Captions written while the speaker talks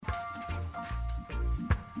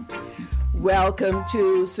Welcome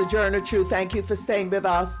to Sojourner Truth. Thank you for staying with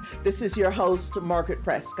us. This is your host, Margaret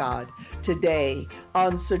Prescott. Today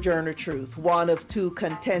on Sojourner Truth, one of two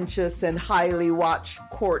contentious and highly watched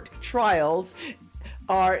court trials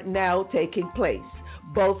are now taking place,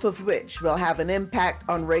 both of which will have an impact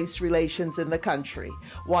on race relations in the country.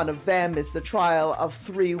 One of them is the trial of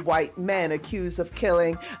three white men accused of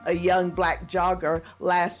killing a young black jogger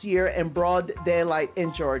last year in broad daylight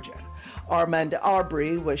in Georgia. Ahmaud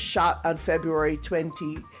Arbery was shot on February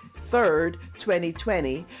 23rd,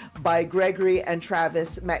 2020 by Gregory and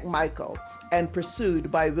Travis McMichael and pursued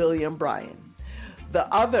by William Bryan. The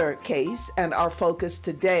other case, and our focus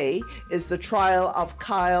today, is the trial of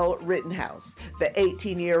Kyle Rittenhouse, the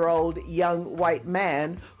 18-year-old young white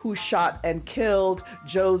man who shot and killed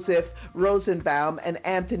Joseph Rosenbaum and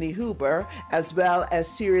Anthony Huber, as well as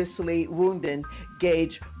seriously wounded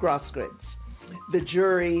Gage Grosskreutz. The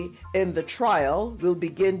jury in the trial will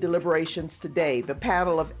begin deliberations today. The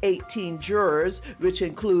panel of 18 jurors, which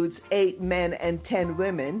includes 8 men and 10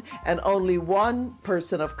 women, and only one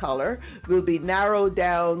person of color, will be narrowed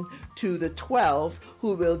down to the 12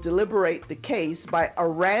 who will deliberate the case by a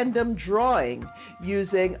random drawing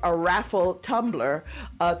using a raffle tumbler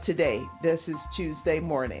today. This is Tuesday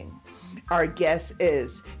morning. Our guest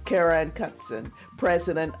is Karen Cutson,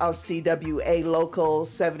 president of CWA Local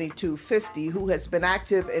 7250, who has been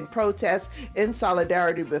active in protests in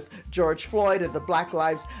solidarity with George Floyd and the Black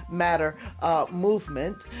Lives Matter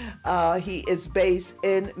movement. He is based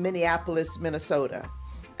in Minneapolis, Minnesota.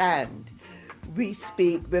 And we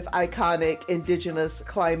speak with iconic Indigenous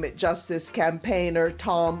climate justice campaigner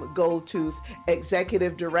Tom Goldtooth,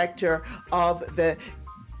 executive director of the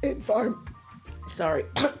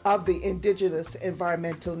of the Indigenous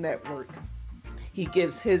Environmental Network. He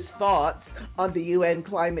gives his thoughts on the UN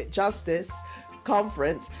Climate Justice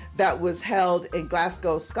Conference that was held in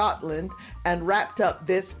Glasgow, Scotland, and wrapped up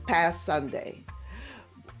this past Sunday.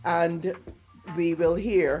 And we will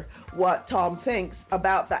hear what Tom thinks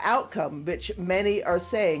about the outcome, which many are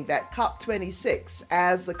saying that COP26,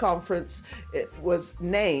 as the conference was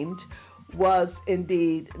named, was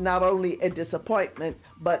indeed not only a disappointment,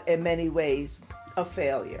 but in many ways a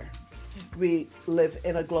failure. We live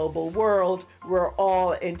in a global world. We're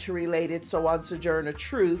all interrelated. So on Sojourner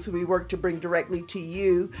Truth, we work to bring directly to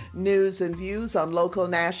you news and views on local,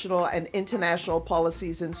 national, and international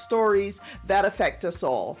policies and stories that affect us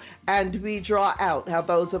all. And we draw out how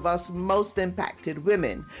those of us most impacted,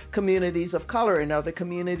 women, communities of color, and other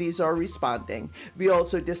communities are responding. We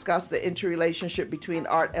also discuss the interrelationship between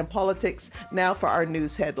art and politics. Now for our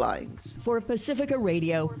news headlines. For Pacifica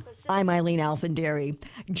Radio, I'm Eileen Alfandary.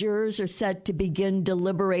 Jurors are set to begin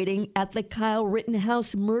deliberating at the Kyle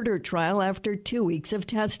Rittenhouse murder trial after 2 weeks of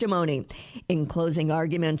testimony. In closing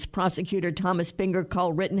arguments, prosecutor Thomas Binger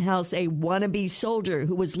called Rittenhouse a wannabe soldier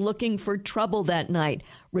who was looking for trouble that night,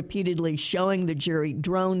 repeatedly showing the jury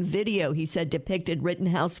drone video he said depicted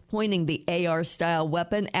Rittenhouse pointing the AR-style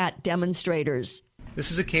weapon at demonstrators.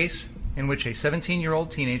 This is a case in which a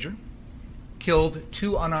 17-year-old teenager killed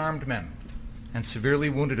 2 unarmed men and severely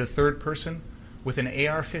wounded a third person with an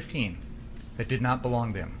AR-15 that did not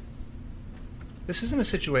belong to him. This isn't a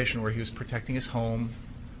situation where he was protecting his home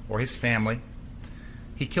or his family.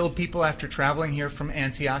 He killed people after traveling here from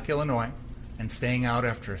Antioch, Illinois, and staying out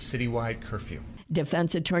after a citywide curfew.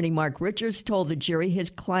 Defense attorney Mark Richards told the jury his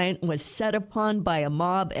client was set upon by a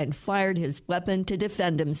mob and fired his weapon to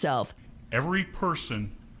defend himself. Every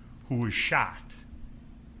person who was shot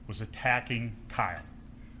was attacking Kyle.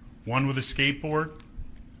 One with a skateboard,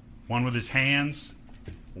 one with his hands,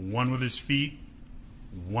 one with his feet,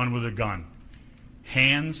 one with a gun.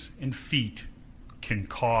 Hands and feet can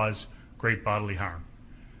cause great bodily harm.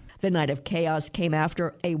 The night of chaos came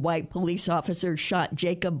after a white police officer shot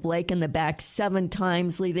Jacob Blake in the back 7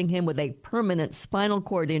 times, leaving him with a permanent spinal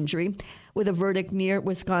cord injury. With a verdict near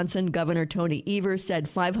Wisconsin, Governor Tony Evers said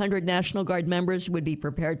 500 National Guard members would be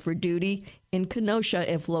prepared for duty in Kenosha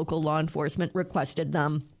if local law enforcement requested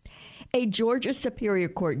them. A Georgia Superior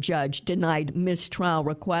Court judge denied mistrial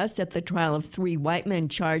requests at the trial of 3 white men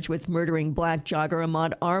charged with murdering black jogger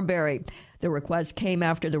Ahmaud Arbery. The request came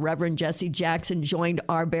after the Reverend Jesse Jackson joined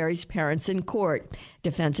Arbery's parents in court.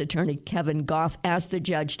 Defense attorney Kevin Goff asked the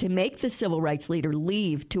judge to make the civil rights leader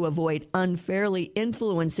leave to avoid unfairly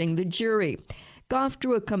influencing the jury. Goff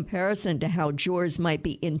drew a comparison to how jurors might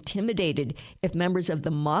be intimidated if members of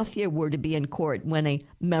the mafia were to be in court when a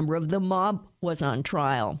member of the mob was on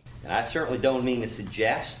trial. And I certainly don't mean to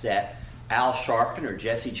suggest that Al Sharpton or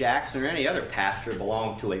Jesse Jackson or any other pastor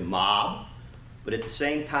belong to a mob, but at the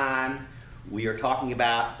same time, we are talking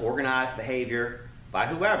about organized behavior by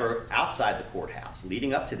whoever outside the courthouse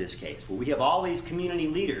leading up to this case, where we have all these community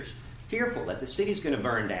leaders fearful that the city's going to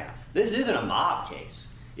burn down. This isn't a mob case.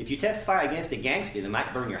 If you testify against a gangster, they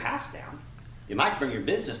might burn your house down. They might burn your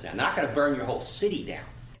business down. They're not going to burn your whole city down.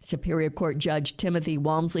 Superior Court Judge Timothy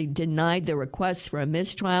Walmsley denied the request for a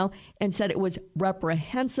mistrial and said it was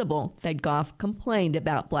reprehensible that Goff complained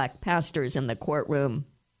about black pastors in the courtroom.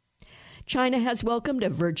 China has welcomed a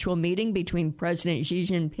virtual meeting between President Xi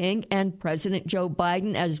Jinping and President Joe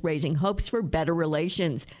Biden as raising hopes for better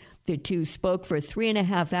relations. The two spoke for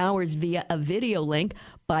 3.5 hours via a video link.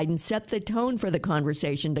 Biden set the tone for the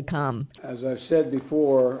conversation to come. As I've said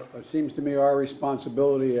before, it seems to me our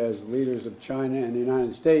responsibility as leaders of China and the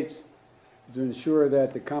United States to ensure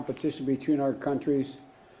that the competition between our countries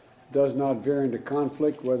does not veer into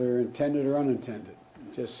conflict, whether intended or unintended.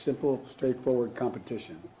 Just simple, straightforward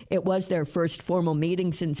competition. It was their first formal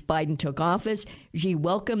meeting since Biden took office. Xi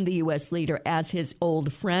welcomed the U.S. leader as his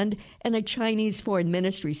old friend, and a Chinese foreign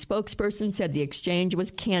ministry spokesperson said the exchange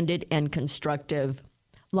was candid and constructive.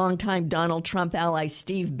 Longtime Donald Trump ally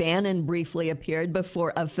Steve Bannon briefly appeared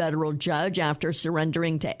before a federal judge after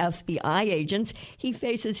surrendering to FBI agents. He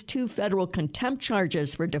faces 2 federal contempt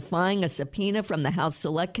charges for defying a subpoena from the House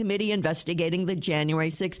Select Committee investigating the January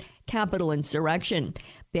 6th Capitol insurrection.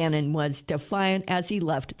 Bannon was defiant as he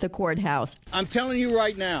left the courthouse. I'm telling you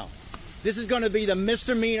right now, this is going to be the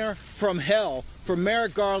misdemeanor from hell for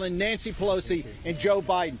Merrick Garland, Nancy Pelosi, and Joe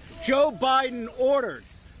Biden. Joe Biden ordered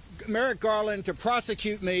Merrick Garland to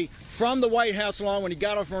prosecute me from the White House lawn when he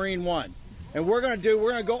got off Marine One. And we're going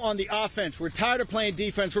to go on the offense. We're tired of playing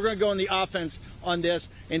defense. We're going to go on the offense on this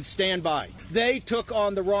and stand by. They took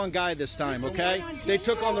on the wrong guy this time, okay? They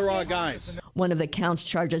took on the wrong guys. One of the counts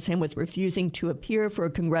charges him with refusing to appear for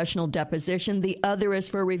a congressional deposition. The other is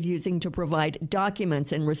for refusing to provide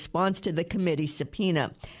documents in response to the committee's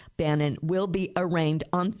subpoena. Bannon will be arraigned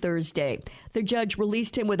on Thursday. The judge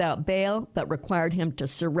released him without bail, but required him to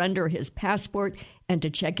surrender his passport and to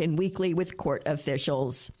check in weekly with court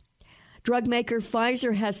officials. Drug maker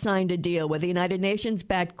Pfizer has signed a deal with the United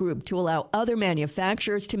Nations-backed group to allow other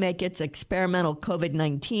manufacturers to make its experimental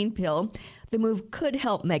COVID-19 pill. The move could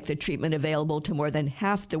help make the treatment available to more than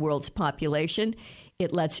half the world's population.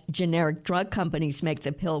 It lets generic drug companies make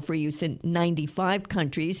the pill for use in 95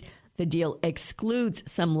 countries. The deal excludes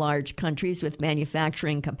some large countries with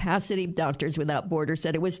manufacturing capacity. Doctors Without Borders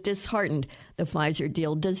said it was disheartened the Pfizer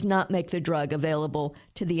deal does not make the drug available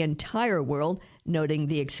to the entire world, noting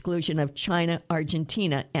the exclusion of China,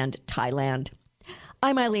 Argentina, and Thailand.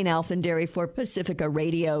 I'm Eileen Alfandary for Pacifica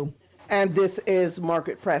Radio. And this is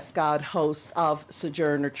Margaret Prescott, host of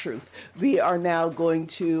Sojourner Truth. We are now going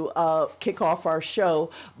to kick off our show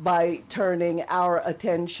by turning our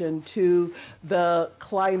attention to the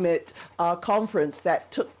climate conference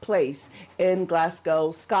that took place in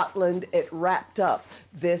Glasgow, Scotland. It wrapped up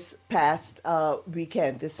this past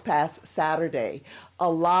weekend, this past Saturday. A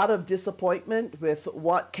lot of disappointment with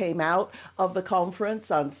what came out of the conference.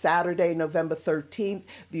 On Saturday, November 13th,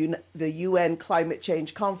 the UN Climate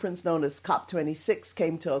Change Conference, known as COP26,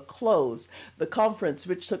 came to a close. The conference,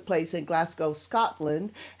 which took place in Glasgow,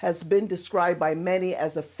 Scotland, has been described by many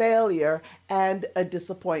as a failure and a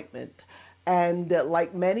disappointment. And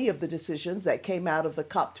like many of the decisions that came out of the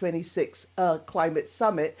COP26 climate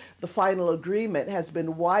summit, the final agreement has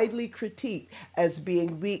been widely critiqued as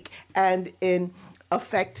being weak and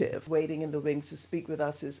ineffective. Waiting in the wings to speak with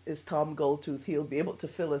us is Tom Goldtooth. He'll be able to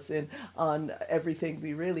fill us in on everything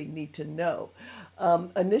we really need to know.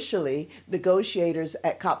 Initially, negotiators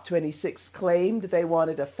at COP26 claimed they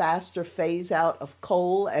wanted a faster phase out of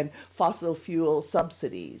coal and fossil fuel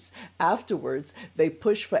subsidies. Afterwards, they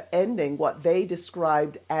pushed for ending what they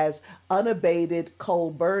described as unabated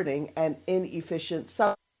coal burning and inefficient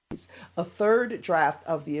subsidies. A third draft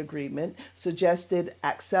of the agreement suggested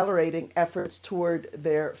accelerating efforts toward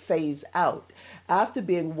their phase out. After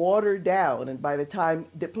being watered down, and by the time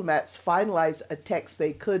diplomats finalized a text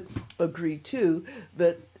they could agree to,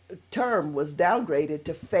 the term was downgraded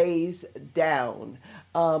to phase down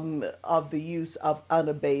of the use of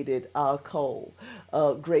unabated coal.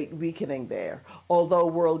 Great weakening there. Although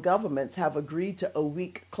world governments have agreed to a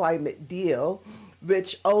weak climate deal,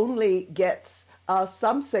 which only gets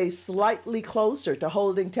some say slightly closer to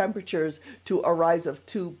holding temperatures to a rise of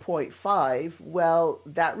 2.5. Well,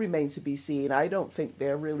 that remains to be seen. I don't think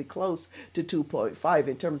they're really close to 2.5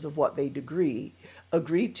 in terms of what they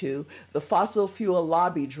agreed to. The fossil fuel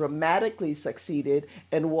lobby dramatically succeeded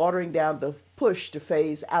in watering down the push to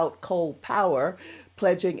phase out coal power,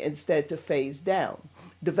 pledging instead to phase down.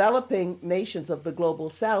 Developing nations of the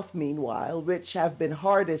global south, meanwhile, which have been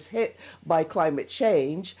hardest hit by climate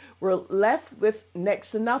change, were left with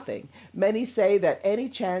next to nothing. Many say that any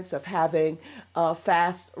chance of having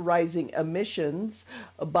fast rising emissions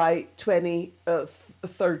by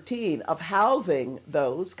 2013, of halving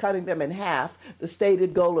those, cutting them in half, the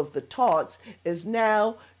stated goal of the talks, is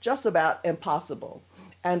now just about impossible.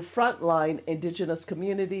 And frontline indigenous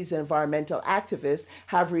communities and environmental activists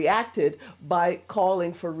have reacted by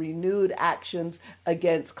calling for renewed actions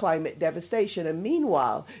against climate devastation. And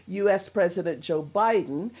meanwhile, U.S. President Joe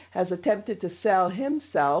Biden has attempted to sell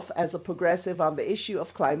himself as a progressive on the issue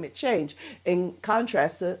of climate change, in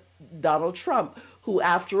contrast to Donald Trump, who,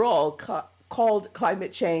 after all, called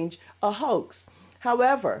climate change a hoax.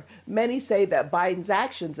 However, many say that Biden's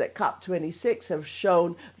actions at COP26 have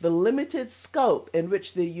shown the limited scope in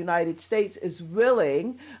which the United States is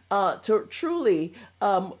willing to truly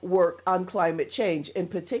work on climate change, in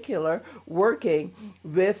particular, working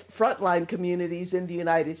with frontline communities in the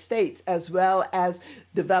United States as well as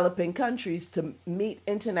developing countries to meet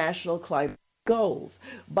international climate goals.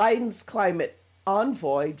 Biden's climate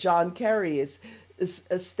envoy, John Kerry, is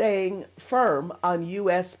staying firm on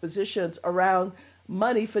U.S. positions around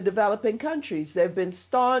money for developing countries. They've been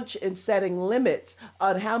staunch in setting limits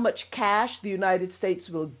on how much cash the United States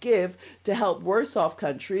will give to help worse off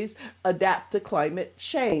countries adapt to climate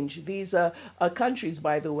change. These are countries,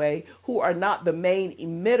 by the way, who are not the main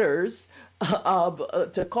emitters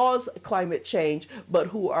to cause climate change, but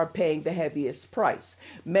who are paying the heaviest price.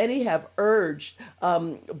 Many have urged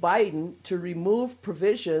Biden to remove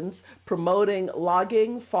provisions promoting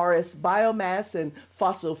logging, forest biomass, and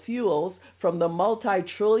fossil fuels from the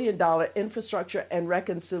multi-trillion-dollar Infrastructure and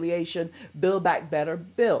Reconciliation Build Back Better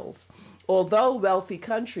bills. Although wealthy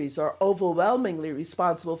countries are overwhelmingly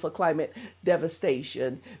responsible for climate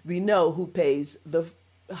devastation, we know who pays the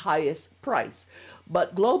highest price.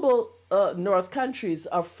 But global North countries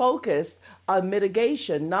are focused on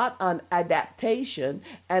mitigation, not on adaptation,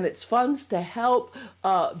 and its funds to help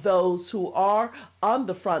those who are on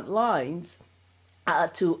the front lines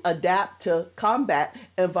to adapt to combat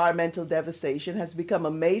environmental devastation has become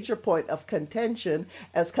a major point of contention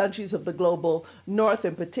as countries of the global North,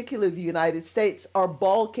 in particular the United States, are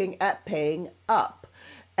balking at paying up.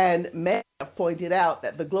 And many have pointed out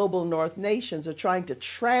that the global North nations are trying to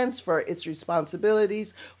transfer its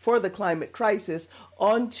responsibilities for the climate crisis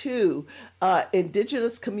onto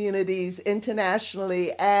indigenous communities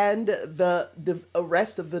internationally and the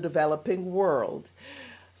rest of the developing world.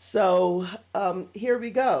 So here we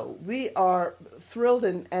go. We are thrilled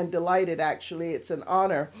and delighted, actually. It's an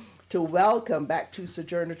honor to welcome back to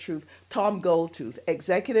Sojourner Truth Tom Goldtooth,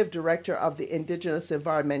 Executive Director of the Indigenous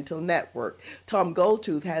Environmental Network. Tom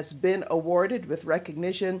Goldtooth has been awarded with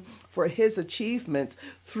recognition for his achievements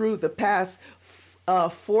through the past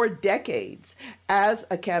 4 decades as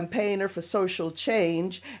a campaigner for social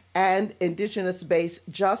change and indigenous-based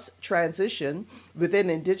just transition within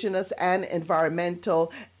indigenous and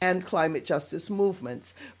environmental and climate justice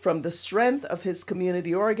movements. From the strength of his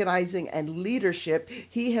community organizing and leadership,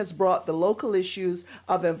 he has brought the local issues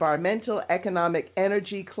of environmental, economic,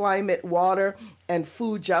 energy, climate, water, and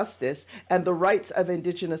food justice and the rights of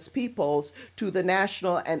indigenous peoples to the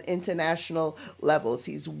national and international levels.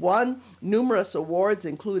 He's won numerous awards,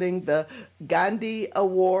 including the Gandhi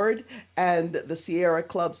Award and the Sierra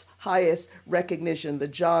Club's highest recognition, the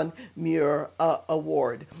John Muir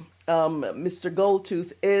Award. Mr.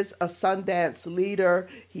 Goldtooth is a Sundance leader.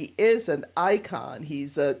 He is an icon.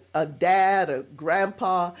 He's a dad, a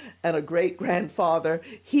grandpa, and a great-grandfather.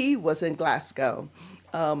 He was in Glasgow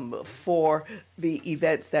for the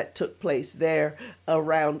events that took place there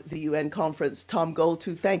around the UN conference. Tom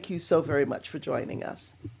Goldtooth, thank you so very much for joining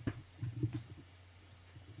us.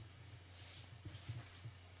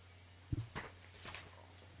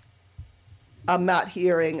 I'm not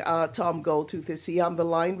hearing Tom Goldtooth. Is he on the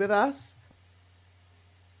line with us?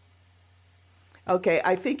 Okay,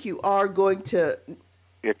 I think you are going to...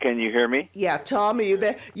 Yeah, can you hear me? Yeah, Tom, are you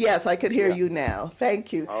there? Yes, I can hear you now.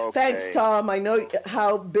 Thank you. Okay. Thanks, Tom. I know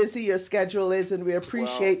how busy your schedule is, and we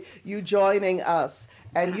appreciate you joining us.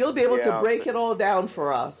 And you'll be able to break it all down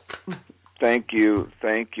for us. Thank you.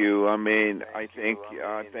 Thank you. I mean, I think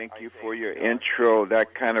thank you for your intro.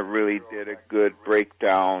 That kind of really did a good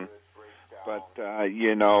breakdown. But I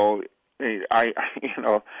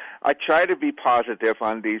try to be positive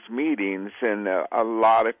on these meetings, and a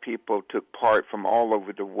lot of people took part from all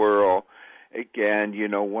over the world. Again,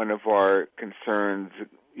 one of our concerns,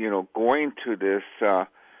 going to this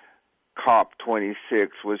COP26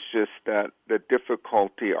 was just that the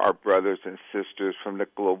difficulty our brothers and sisters from the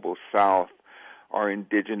global South our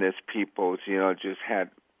indigenous peoples, just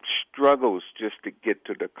had struggles just to get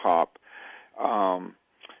to the COP.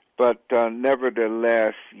 But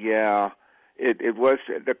nevertheless, it was,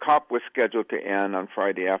 the COP was scheduled to end on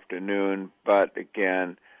Friday afternoon, but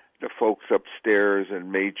again, the folks upstairs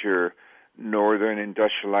in major northern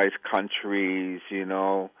industrialized countries,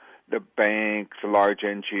 the banks, large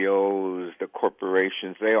NGOs, the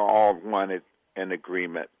corporations, they all wanted an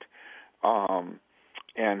agreement.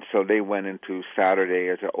 And so they went into Saturday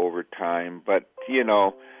as an overtime. But,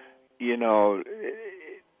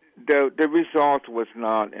 the result was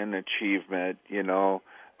not an achievement,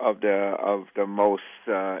 of the most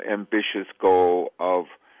ambitious goal of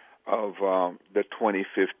the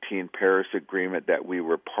 2015 Paris Agreement that we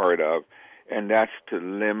were part of, and that's to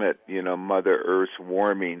limit, Mother Earth's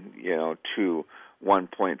warming, to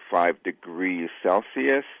 1.5 degrees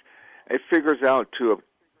Celsius. It figures out to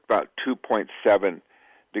about 2.7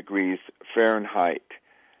 degrees Fahrenheit.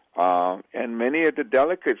 And many of the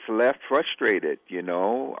delegates left frustrated, and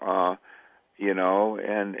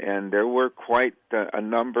there were quite a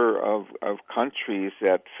number of countries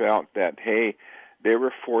that felt that, hey, they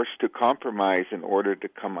were forced to compromise in order to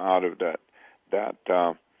come out of that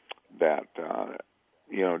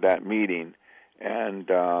meeting. And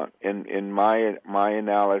in my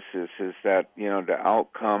analysis is that the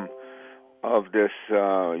outcome of this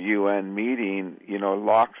UN meeting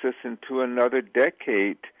locks us into another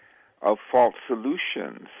decade of false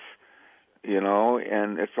solutions,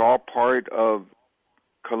 and it's all part of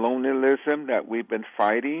colonialism that we've been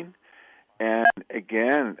fighting. And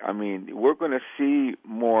again, we're going to see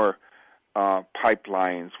more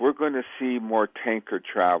pipelines. We're going to see more tanker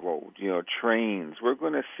travel, trains. We're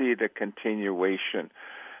going to see the continuation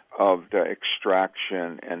of the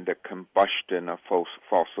extraction and the combustion of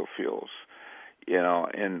fossil fuels.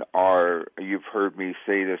 You've heard me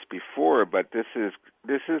say this before, but this is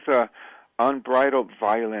a unbridled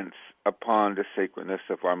violence upon the sacredness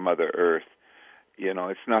of our Mother Earth.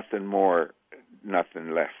 It's nothing more, nothing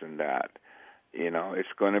less than that.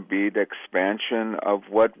 It's going to be the expansion of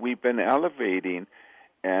what we've been elevating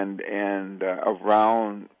and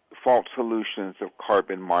around false solutions of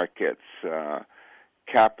carbon markets,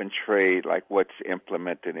 cap and trade, like what's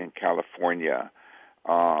implemented in California.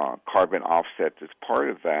 Carbon offsets is part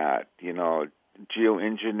of that.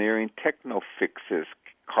 Geoengineering, techno fixes,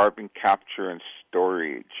 carbon capture and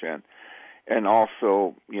storage, and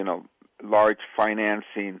also large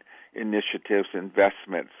financing initiatives,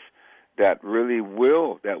 investments that really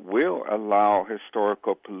will allow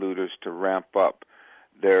historical polluters to ramp up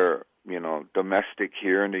their domestic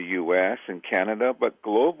here in the U.S. and Canada, but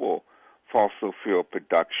global fossil fuel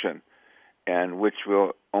production, and which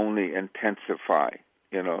will only intensify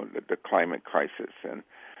the climate crisis. And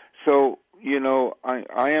so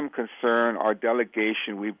I am concerned. Our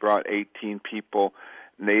delegation, we brought 18 people,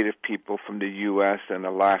 Native people from the U.S. and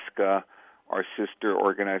Alaska. Our sister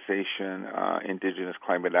organization, Indigenous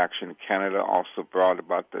Climate Action Canada, also brought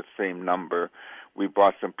about the same number. We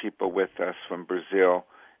brought some people with us from Brazil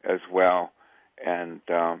as well. And,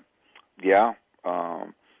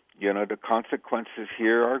 the consequences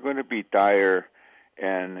here are going to be dire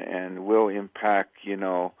and will impact,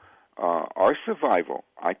 our survival.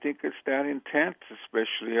 I think it's that intense,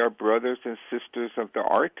 especially our brothers and sisters of the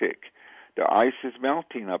Arctic. The ice is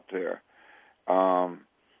melting up there.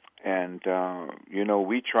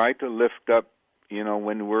 We try to lift up,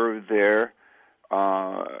 when we're there,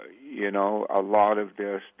 a lot of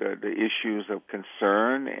the issues of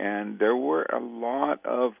concern, and there were a lot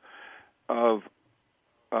of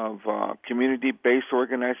community-based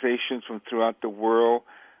organizations from throughout the world,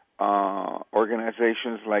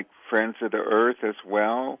 organizations like Friends of the Earth as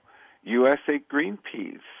well, USA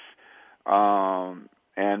Greenpeace,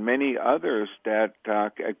 and many others that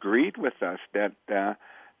agreed with us that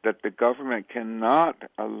the government cannot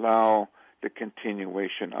allow the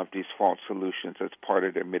continuation of these false solutions as part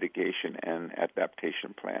of their mitigation and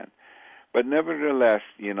adaptation plan. But nevertheless,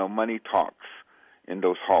 money talks in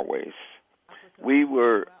those hallways. We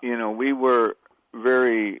were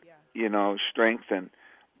very, strengthened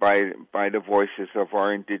by the voices of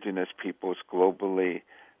our indigenous peoples globally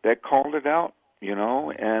that called it out,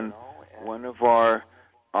 and one of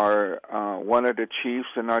one of the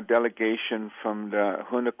chiefs in our delegation from the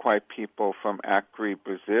Hunaqui people from Acre,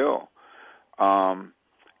 Brazil,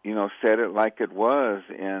 said it like it was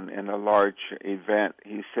in a large event.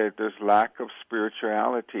 He said there's lack of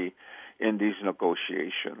spirituality in these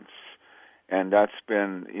negotiations. And that's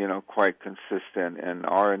been, quite consistent. And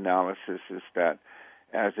our analysis is that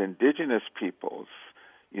as indigenous peoples,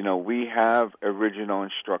 we have original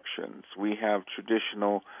instructions. We have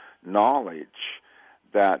traditional knowledge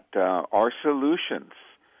that are solutions.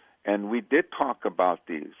 And we did talk about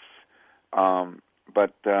these.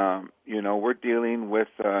 But we're dealing with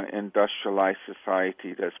industrialized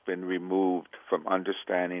society that's been removed from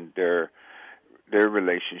understanding their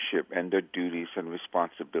relationship and their duties and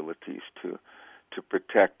responsibilities to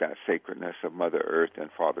protect that sacredness of Mother Earth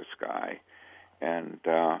and Father Sky. And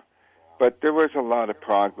but there was a lot of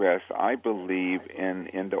progress, I believe,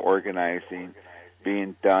 in the organizing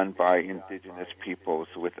being done by indigenous peoples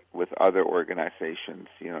with other organizations.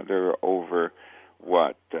 There were over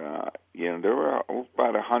there were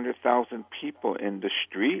about 100,000 people in the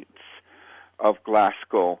streets of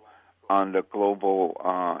Glasgow on the Global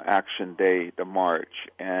Action Day, the march,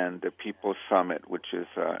 and the People's Summit, which is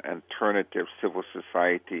an alternative civil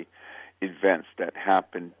society events that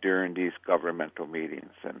happened during these governmental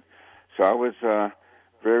meetings. And so I was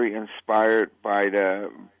very inspired by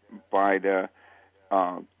the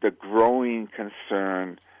growing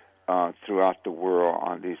concern throughout the world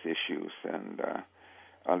on these issues. And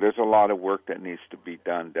there's a lot of work that needs to be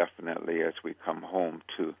done, definitely, as we come home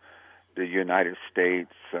to the United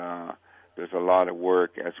States. There's a lot of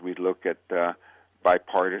work as we look at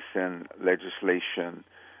bipartisan legislation,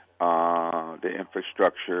 the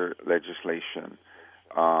infrastructure legislation,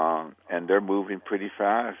 and they're moving pretty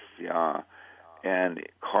fast. And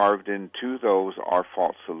carved into those are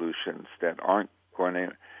false solutions that aren't going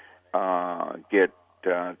to get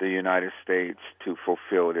the United States to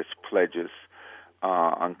fulfill its pledges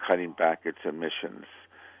on cutting back its emissions.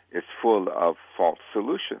 It's full of false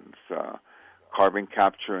solutions. Carbon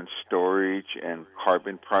capture and storage and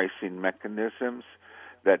carbon pricing mechanisms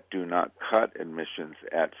that do not cut emissions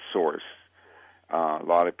at source. A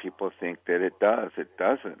lot of people think that it does. It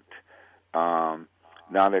doesn't.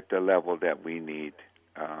 Not at the level that we need.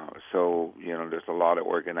 So there's a lot of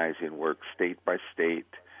organizing work, state by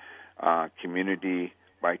state, community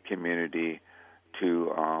by community,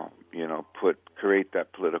 to create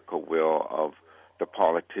that political will of the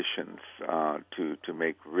politicians to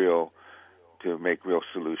make real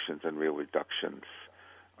solutions and real reductions.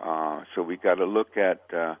 So we got to look at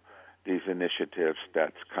these initiatives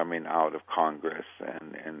that's coming out of Congress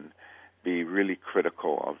and be really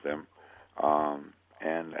critical of them,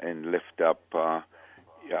 and lift up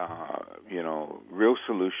real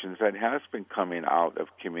solutions that has been coming out of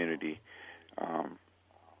community.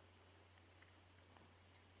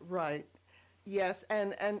 Right. Yes,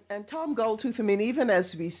 and Tom Goldtooth, I mean, even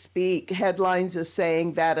as we speak, headlines are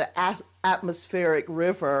saying that an atmospheric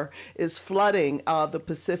river is flooding the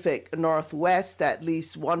Pacific Northwest, at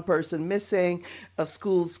least one person missing,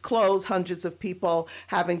 schools closed, hundreds of people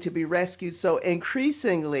having to be rescued. So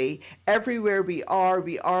increasingly, everywhere we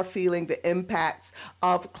are feeling the impacts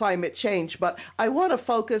of climate change. But I want to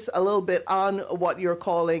focus a little bit on what you're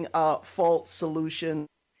calling false solutions.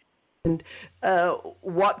 And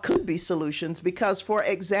what could be solutions? Because, for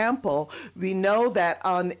example, we know that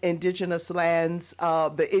on indigenous lands,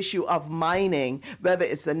 the issue of mining, whether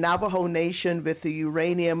it's the Navajo Nation with the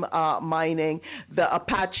uranium mining, the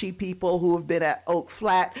Apache people who have been at Oak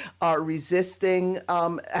Flat are resisting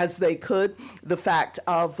as they could the fact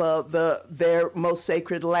of their most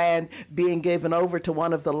sacred land being given over to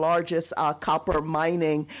one of the largest copper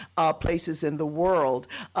mining places in the world.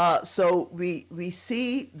 So we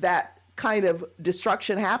see that kind of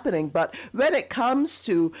destruction happening. But when it comes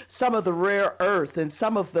to some of the rare earth and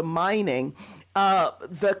some of the mining,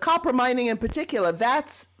 the copper mining in particular,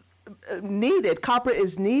 that's needed. Copper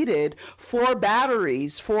is needed for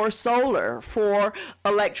batteries, for solar, for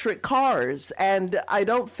electric cars. And I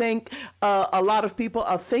don't think a lot of people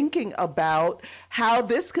are thinking about how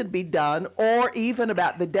this could be done, or even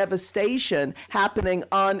about the devastation happening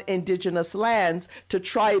on indigenous lands to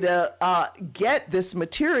try to get this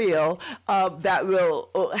material that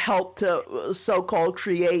will help to so-called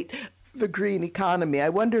create the green economy. I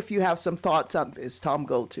wonder if you have some thoughts on this, Tom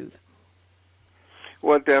Goldtooth.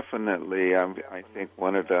 Well, definitely. I think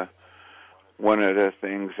one of the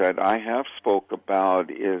things that I have spoke about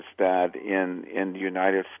is that in the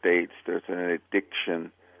United States there's an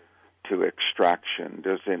addiction to extraction.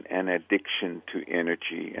 There's an addiction to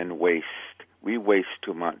energy and waste. We waste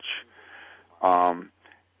too much, and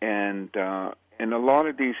in a lot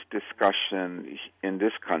of these discussions in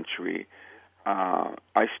this country,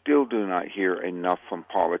 I still do not hear enough from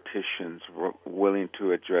politicians willing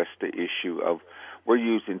to address the issue of we're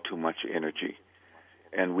using too much energy,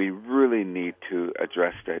 and we really need to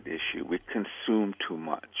address that issue. We consume too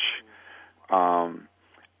much,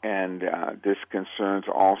 and this concerns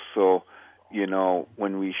also,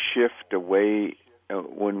 when we shift away,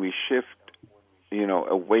 when we shift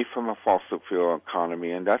away from a fossil fuel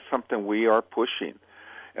economy, and that's something we are pushing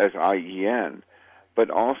as IEN. But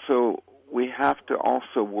also, we have to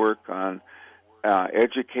also work on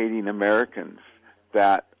educating Americans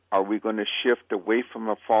that are we going to shift away from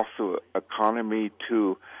a fossil economy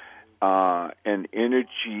to an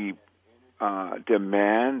energy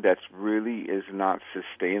demand that really is not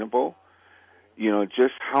sustainable?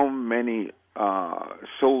 Just how many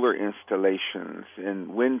solar installations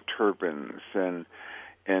and wind turbines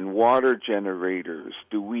and water generators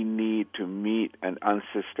do we need to meet an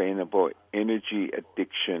unsustainable energy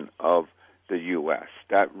addiction of the U.S.?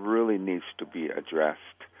 That really needs to be addressed,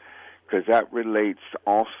 because that relates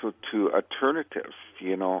also to alternatives.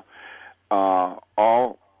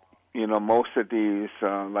 Most of these,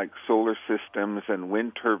 like solar systems and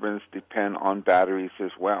wind turbines, depend on batteries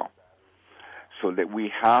as well. So that we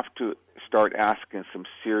have to start asking some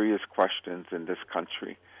serious questions in this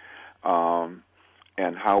country,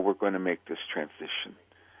 and how we're going to make this transition.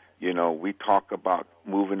 We talk about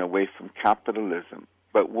moving away from capitalism,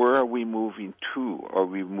 but where are we moving to? Are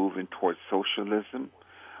we moving towards socialism?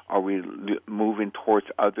 Are we moving towards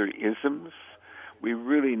other isms? We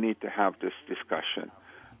really need to have this discussion,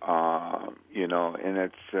 and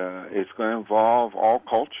it's going to involve all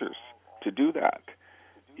cultures to do that.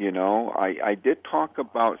 I did talk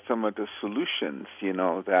about some of the solutions,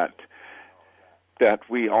 that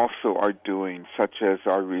we also are doing, such as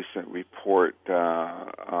our recent report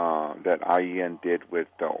that IEN did with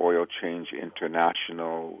Oil Change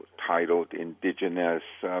International, titled Indigenous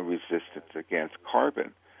Resistance Against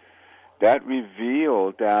Carbon. That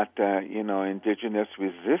revealed that, indigenous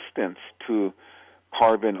resistance to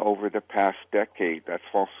carbon over the past decade, that's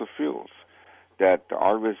fossil fuels, that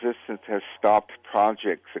our resistance has stopped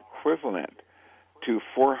projects equivalent to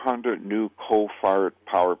 400 new coal-fired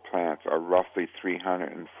power plants, or roughly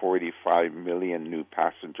 345 million new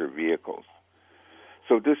passenger vehicles.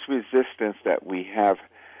 So this resistance that we have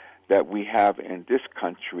in this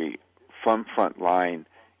country from frontline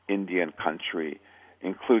Indian country,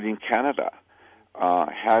 including Canada,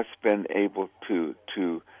 has been able to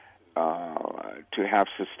have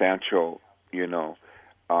substantial,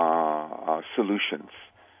 solutions,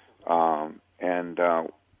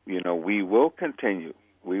 we will continue.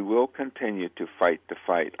 We will continue to fight the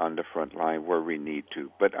fight on the front line where we need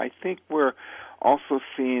to. But I think we're also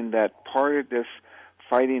seeing that part of this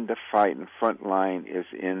fighting the fight in front line is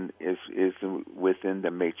within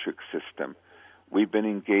the matrix system. We've been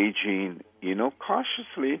engaging,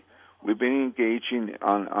 cautiously. We've been engaging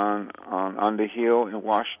on the Hill in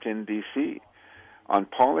Washington, D.C., on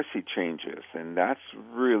policy changes, and that's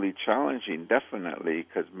really challenging, definitely,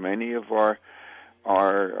 because many of our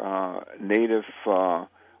native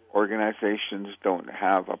organizations don't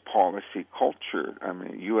have a policy culture.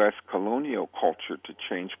 U.S. colonial culture to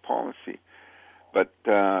change policy. But,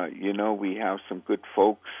 we have some good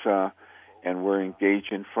folks, and we're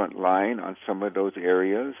engaged in front line on some of those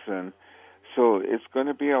areas. And so it's going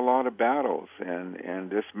to be a lot of battles. And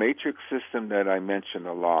this matrix system that I mentioned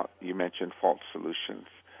a lot, you mentioned Fault Solutions,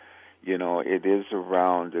 it is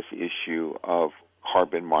around this issue of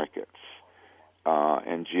carbon markets.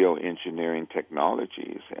 And geoengineering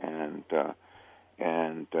technologies, and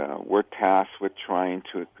we're tasked with trying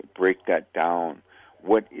to break that down.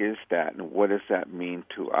 What is that, and what does that mean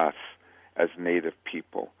to us as Native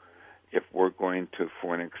people? If we're going to,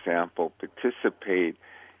 for an example, participate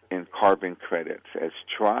in carbon credits as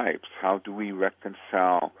tribes, how do we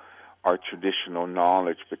reconcile our traditional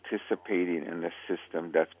knowledge participating in a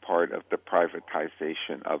system that's part of the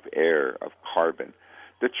privatization of air, of carbon,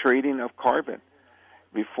 the trading of carbon?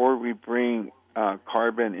 Before we bring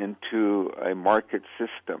carbon into a market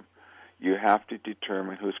system, you have to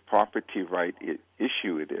determine whose property right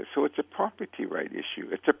issue it is. So it's a property right issue.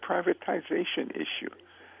 It's a privatization issue.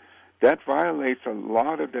 That violates a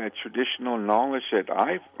lot of that traditional knowledge that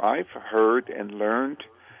I've heard and learned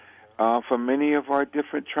from many of our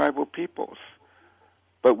different tribal peoples.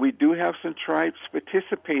 But we do have some tribes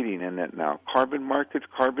participating in it now. Carbon markets,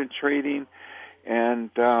 carbon trading,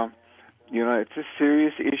 and it's a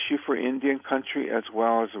serious issue for Indian country as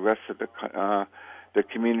well as the rest of the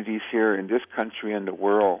communities here in this country and the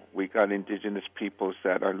world. We got indigenous peoples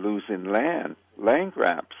that are losing land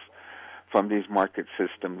grabs from these market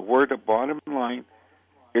systems, where the bottom line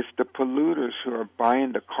is the polluters who are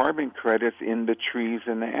buying the carbon credits in the trees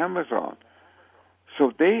in the Amazon.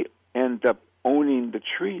 So they end up owning the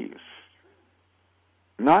trees,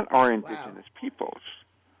 not our indigenous peoples.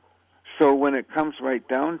 So when it comes right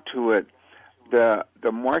down to it, the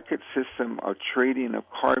market system of trading of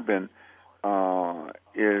carbon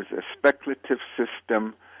is a speculative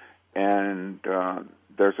system. and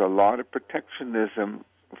there's a lot of protectionism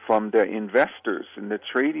from the investors and the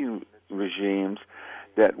trading regimes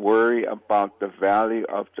that worry about the value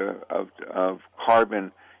of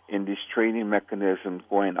carbon in these trading mechanisms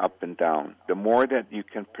going up and down. The more that you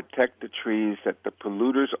can protect the trees that the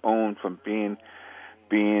polluters own from being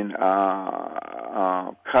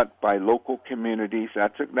cut by local communities,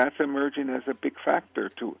 that's emerging as a big factor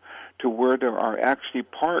to where there are actually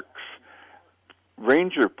park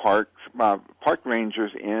rangers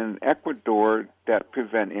in Ecuador that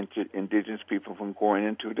prevent indigenous people from going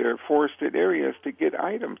into their forested areas to get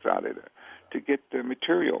items out of it, to get the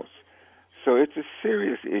materials. So it's a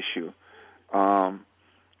serious issue. And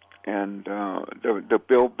the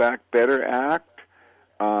Build Back Better Act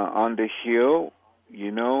on the Hill,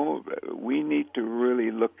 we need to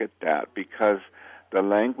really look at that, because the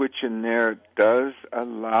language in there does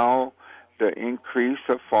allow the increase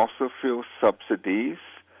of fossil fuel subsidies.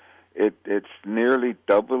 It's nearly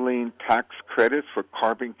doubling tax credits for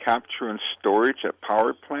carbon capture and storage at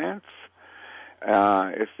power plants.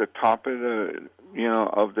 It's the top of the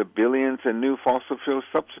billions in new fossil fuel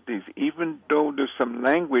subsidies, even though there's some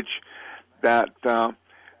language that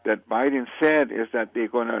Biden said is that they're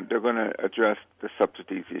gonna address the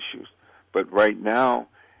subsidies issues. But right now,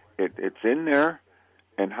 it's in there,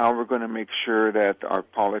 and how we're going to make sure that our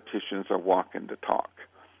politicians are walking the talk.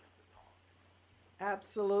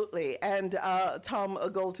 Absolutely. And Tom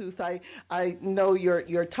Goldtooth, I know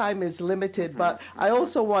your time is limited, but I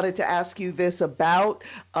also wanted to ask you this about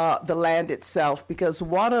the land itself, because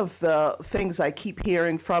one of the things I keep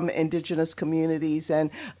hearing from indigenous communities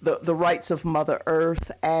and the rights of Mother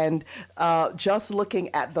Earth, and just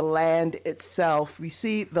looking at the land itself, we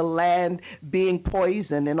see the land being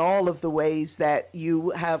poisoned in all of the ways that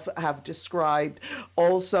you have described.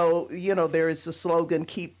 Also, there is the slogan,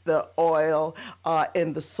 keep the oil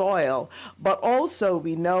in the soil, but also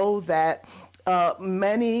we know that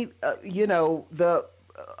many,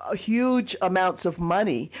 huge amounts of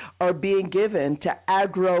money are being given to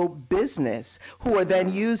agro-business, who are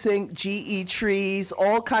then using GE trees,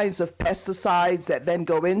 all kinds of pesticides that then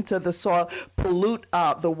go into the soil, pollute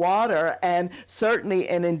the water, and certainly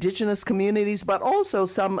in indigenous communities, but also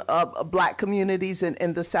some black communities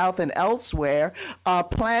in the South and elsewhere,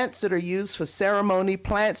 plants that are used for ceremony,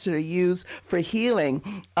 plants that are used for healing,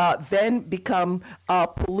 then become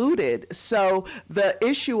polluted. So the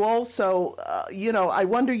issue also, I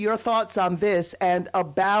wonder your thoughts on this and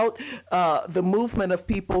about the movement of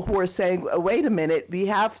people who are saying, wait a minute, we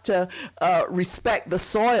have to respect the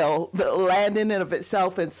soil, the land in and of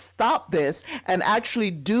itself, and stop this and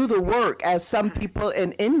actually do the work, as some people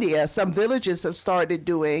in India, some villages have started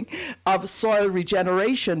doing, of soil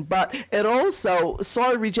regeneration. But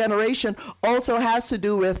soil regeneration also has to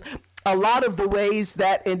do with a lot of the ways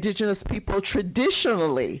that indigenous people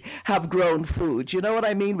traditionally have grown food. You know what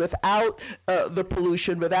I mean? Without the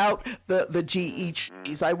pollution, without the GE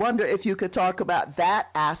trees. I wonder if you could talk about that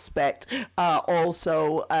aspect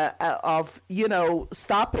also of,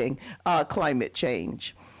 stopping climate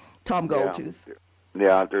change. Tom Goldtooth.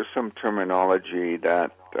 Yeah, there's some terminology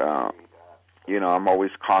that, I'm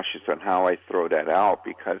always cautious on how I throw that out,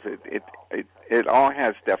 because it all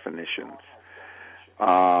has definitions.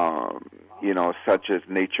 Such as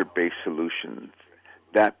nature-based solutions.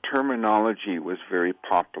 That terminology was very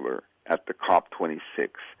popular at the COP26.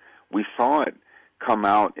 We saw it come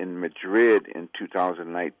out in Madrid in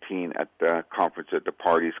 2019 at the Conference of the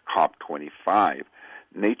Parties, COP25,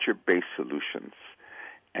 nature-based solutions.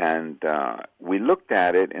 And we looked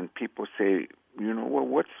at it, and people say,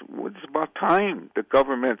 what's about time? The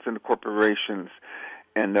governments and the corporations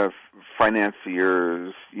and the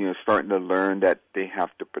financiers, starting to learn that they have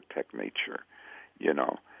to protect nature,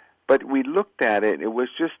 But we looked at it, it was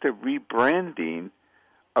just a rebranding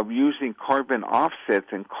of using carbon offsets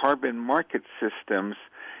and carbon market systems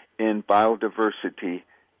in biodiversity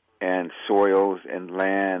and soils and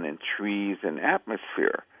land and trees and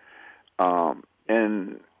atmosphere.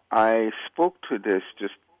 And I spoke to this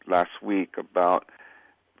just last week about,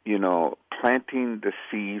 planting the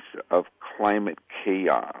seeds of climate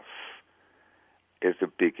chaos is a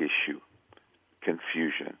big issue,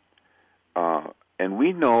 confusion. And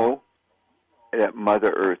we know that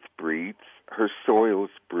Mother Earth breathes, her soils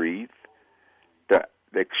breathe, the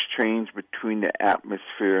exchange between the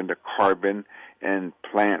atmosphere and the carbon and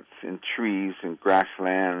plants and trees and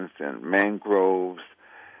grasslands and mangroves,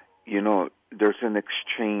 there's an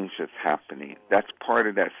exchange that's happening. That's part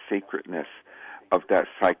of that sacredness of that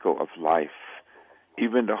cycle of life.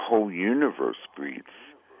 Even the whole universe breathes.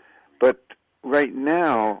 But right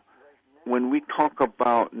now, when we talk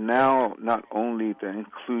about now not only the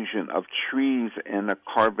inclusion of trees in a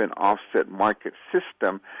carbon offset market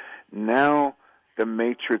system, now the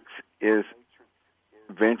matrix is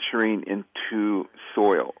venturing into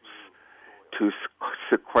soils to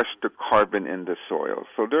sequester carbon in the soil.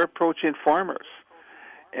 So they're approaching farmers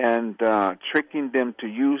and tricking them to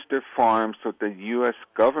use their farms so the U.S.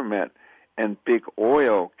 government and big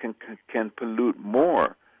oil can pollute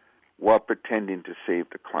more while pretending to save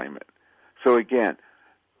the climate. So again,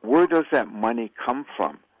 where does that money come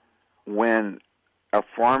from when a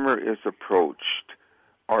farmer is approached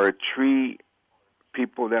or a tree,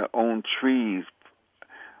 people that own trees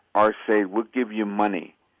are saying, we'll give you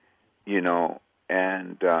money,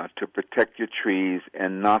 and to protect your trees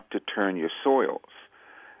and not to turn your soils,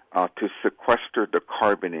 to sequester the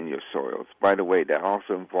carbon in your soils. By the way, that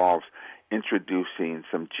also involves introducing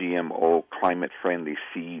some GMO climate-friendly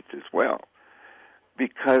seeds as well,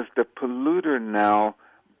 because the polluter now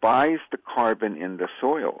buys the carbon in the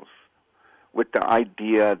soils with the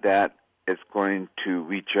idea that it's going to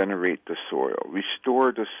regenerate the soil,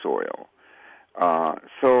 restore the soil.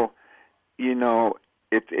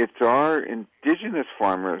 It's our indigenous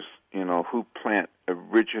farmers, who plant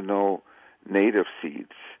original native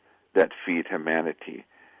seeds that feed humanity.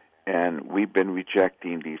 And we've been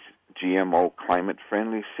rejecting these GMO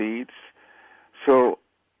climate-friendly seeds. So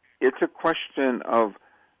it's a question of,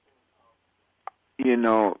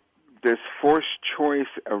 this forced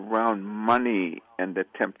choice around money and the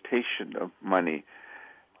temptation of money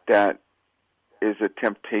that is a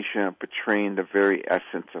temptation of betraying the very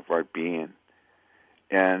essence of our being.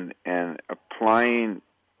 And applying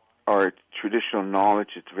our traditional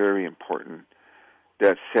knowledge is very important,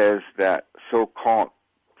 that says that so-called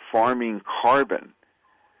farming carbon,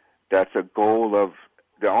 that's a goal of,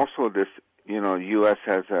 also this, U.S.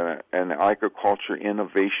 has an agriculture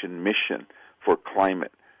innovation mission for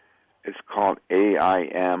climate. It's called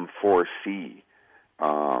AIM4C,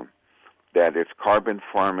 that it's carbon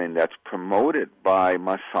farming that's promoted by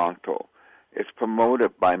Monsanto. It's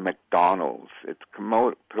promoted by McDonald's. It's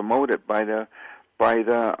promoted by the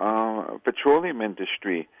petroleum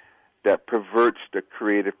industry that perverts the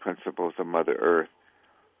creative principles of Mother Earth.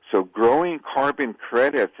 So growing carbon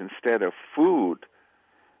credits instead of food,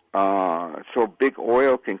 so big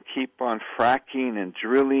oil can keep on fracking and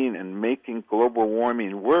drilling and making global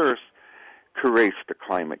warming worse, creates the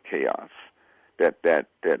climate chaos that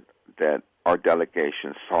our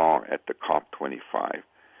delegation saw at the COP25.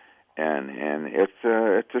 And it's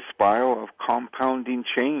a spiral of compounding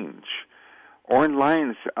change. Oren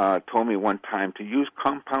Lyons told me one time to use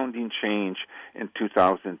compounding change in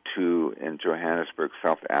 2002 in Johannesburg,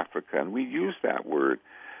 South Africa, and we use that word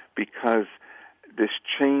because this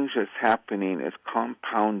change that's happening is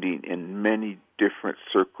compounding in many different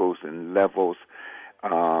circles and levels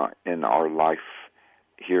in our life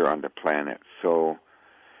here on the planet. So,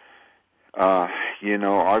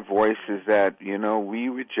 our voice is that, we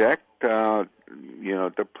reject, the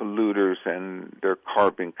polluters and their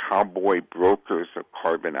carbon cowboy brokers of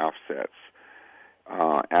carbon offsets,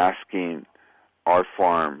 asking our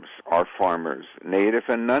farmers, native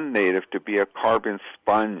and non-native, to be a carbon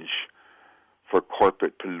sponge for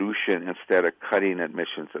corporate pollution instead of cutting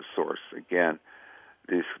emissions at source. Again,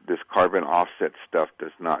 this carbon offset stuff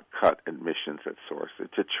does not cut emissions at source.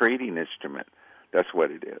 It's a trading instrument. That's what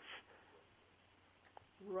it is.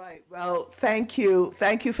 Right. Well, thank you.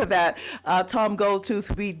 Thank you for that, Tom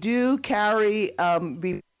Goldtooth. We do carry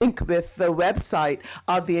we link with the website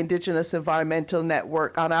of the Indigenous Environmental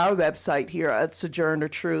Network on our website here at Sojourner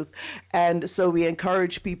Truth. And so we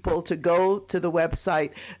encourage people to go to the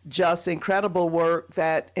website. Just incredible work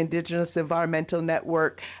that Indigenous Environmental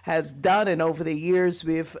Network has done. And over the years,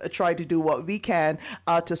 we've tried to do what we can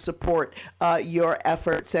to support your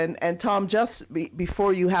efforts. And Tom, just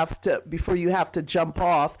before you have to jump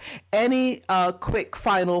off, any quick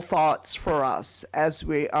final thoughts for us as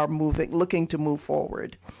we are looking to move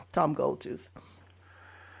forward? Tom Goldtooth.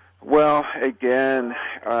 Well, again,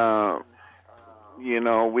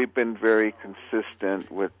 we've been very consistent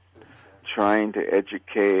with trying to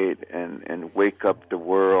educate and wake up the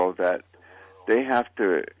world that they have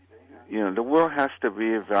to, the world has to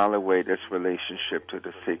reevaluate its relationship to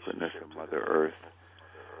the sacredness of Mother Earth.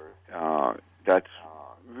 That's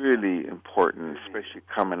really important, especially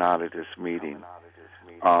coming out of this meeting.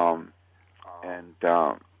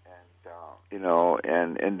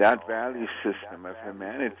 And that value system of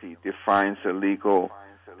humanity defines the legal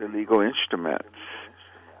instruments.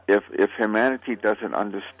 If humanity doesn't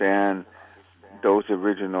understand those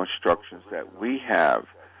original instructions that we have,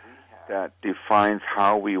 that defines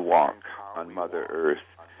how we walk on Mother Earth,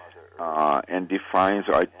 and defines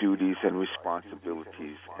our duties and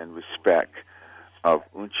responsibilities and respect of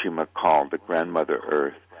Unchi McCall, the grandmother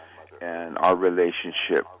Earth, and our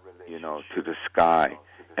relationship, to the sky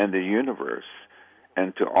and the universe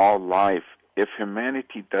and to all life. If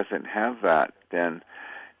humanity doesn't have that, then,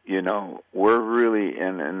 we're really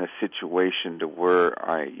in a situation to where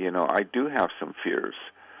I do have some fears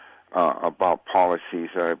about policies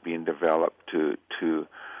that are being developed to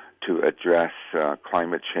address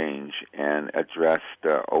climate change and address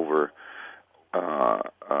the over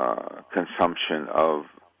consumption of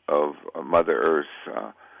Mother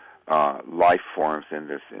Earth's life forms in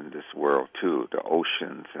this world too, the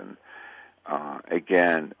oceans, and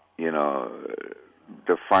again,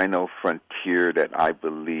 the final frontier that I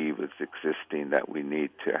believe is existing that we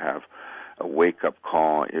need to have a wake-up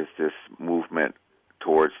call is this movement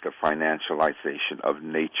towards the financialization of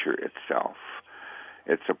nature itself.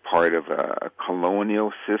 It's a part of a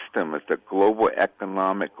colonial system. It's a global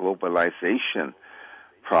economic globalization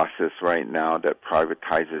process right now that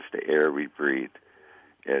privatizes the air we breathe.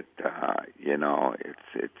 It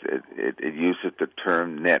uses the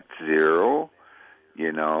term net zero,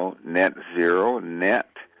 zero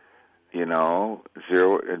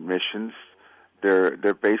emissions.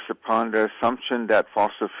 They're based upon the assumption that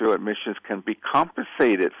fossil fuel emissions can be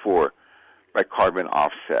compensated for by carbon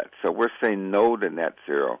offset. So we're saying no to net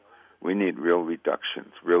zero. We need real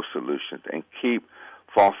reductions, real solutions, and keep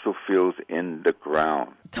fossil fuels in the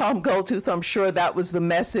ground. Tom Goldtooth, I'm sure that was the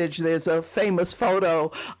message. There's a famous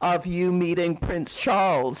photo of you meeting Prince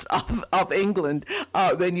Charles of England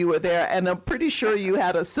when you were there, and I'm pretty sure you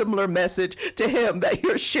had a similar message to him that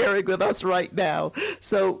you're sharing with us right now.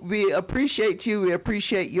 So we appreciate you, we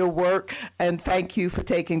appreciate your work, and thank you for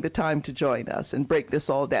taking the time to join us and break this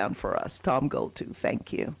all down for us. Tom Goldtooth,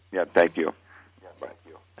 thank you. Yeah, thank you.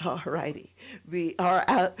 All righty.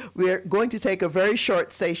 We're going to take a very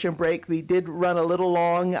short station break. We did run a little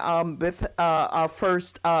long with our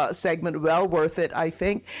first segment, well worth it, I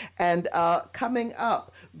think. And coming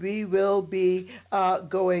up, we will be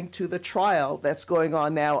going to the trial that's going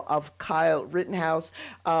on now of Kyle Rittenhouse,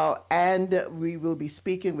 and we will be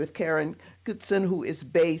speaking with Karen Goodson, who is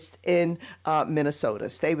based in Minnesota.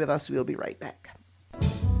 Stay with us. We'll be right back.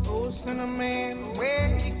 Oh, Cinnamon,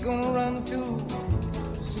 where you gonna run to?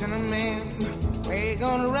 Cinnamon, where you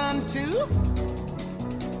gonna run to?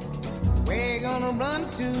 Where you gonna run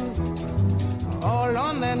to? All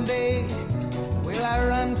on that day, will I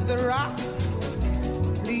run to the rock?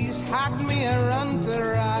 Please hide me and run to the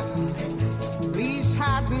rock. Please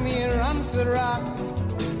hide me and run to the rock.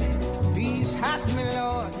 Please hide me,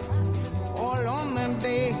 Lord, all on that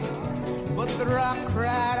day. But the rock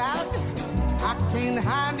cried out, I can't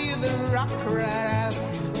hide you, the rock cried out.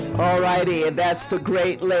 All righty, and that's the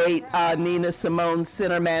great late Nina Simone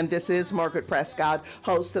Sinnerman. This is Margaret Prescott,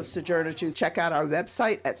 host of Sojourner Truth. Check out our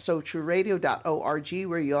website at SoTrueRadio.org,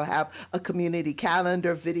 where you'll have a community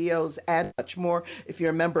calendar, videos, and much more. If you're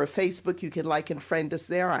a member of Facebook, you can like and friend us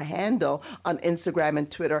there. Our handle on Instagram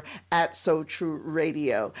and Twitter at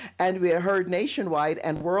SoTrueRadio. And we are heard nationwide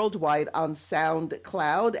and worldwide on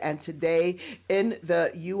SoundCloud. And today in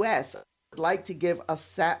the U.S., I'd like to give a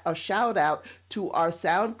shout out to our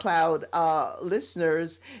SoundCloud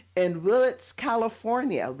listeners in Willits,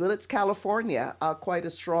 California. Quite a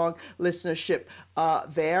strong listenership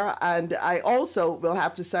there. And I also will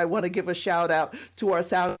have to say I want to give a shout out to our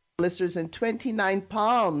Sound listeners in 29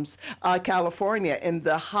 Palms, California, in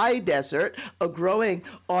the high desert, a growing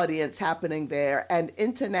audience happening there. And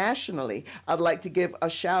internationally, I'd like to give a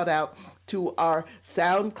shout out to our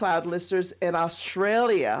SoundCloud listeners in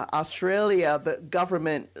Australia, the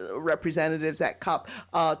government representatives at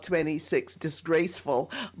COP26,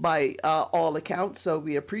 disgraceful by all accounts. So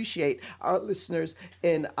we appreciate our listeners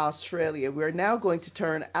in Australia. We're now going to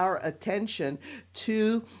turn our attention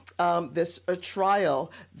to this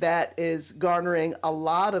trial that is garnering a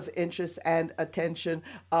lot of interest and attention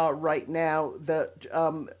right now,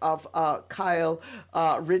 of Kyle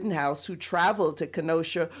Rittenhouse, who traveled to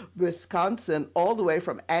Kenosha, Wisconsin, all the way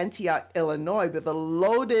from Antioch, Illinois, with a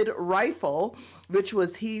loaded rifle, which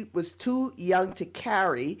he was too young to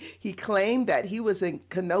carry. He claimed that he was in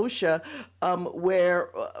Kenosha where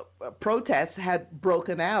protests had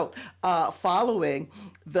broken out following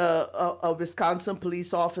a Wisconsin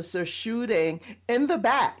police officer shooting in the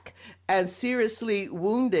back and seriously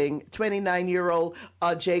wounding 29-year-old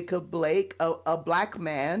Jacob Blake, a black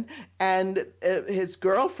man, and his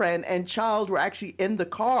girlfriend and child were actually in the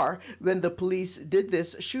car when the police did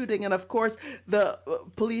this shooting. And of course, the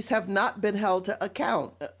police have not been held to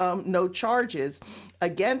account. No charges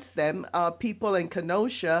against them. People in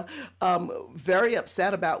Kenosha very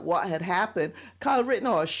upset about what had happened, Kyle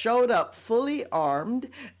Rittenhouse showed up fully armed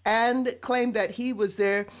and claimed that he was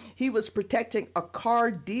there. He was protecting a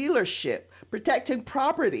car dealership, protecting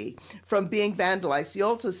property from being vandalized. He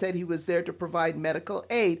also said he was there to provide medical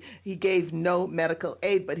aid. He gave no medical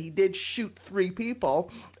aid, but he did shoot 3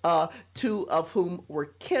 people, 2 of whom were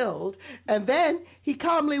killed. And then he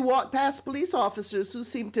calmly walked past police officers who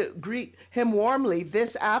seemed to greet him warmly.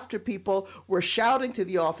 This after people were shouting to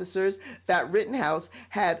the officers that Rittenhouse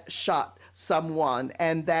had shot someone,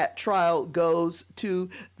 and that trial goes to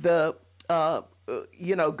the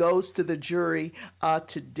goes to the jury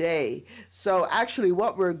today. So actually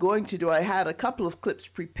what we're going to do, I had a couple of clips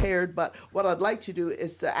prepared, but what I'd like to do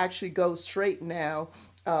is to actually go straight now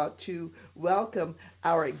to welcome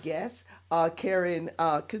our guest, Karen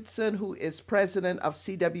Kitson, who is president of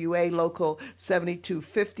CWA Local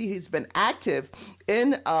 7250. He's been active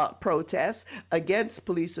in protests against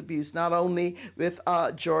police abuse, not only with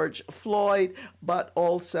George Floyd, but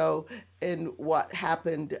also in what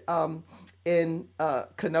happened in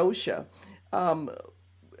Kenosha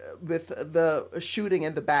with the shooting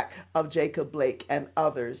in the back of Jacob Blake and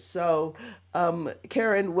others. So,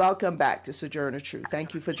 Karen, welcome back to Sojourner Truth.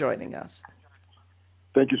 Thank you for joining us.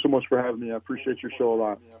 Thank you so much for having me. I appreciate your show a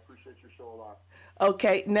lot.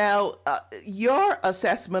 Okay, now your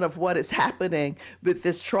assessment of what is happening with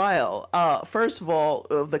this trial. First of all,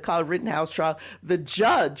 the Kyle Rittenhouse trial, the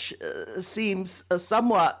judge seems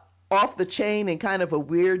somewhat off the chain in kind of a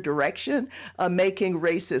weird direction, making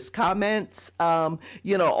racist comments,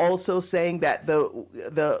 also saying that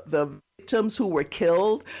the victims who were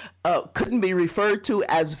killed couldn't be referred to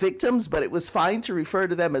as victims, but it was fine to refer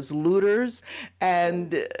to them as looters.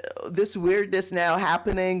 And this weirdness now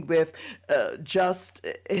happening with just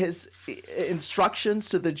his instructions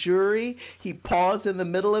to the jury. He paused in the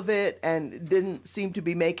middle of it and didn't seem to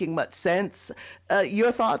be making much sense.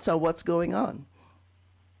 Your thoughts on what's going on?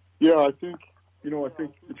 Yeah, I think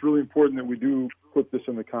it's really important that we do put this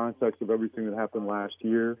in the context of everything that happened last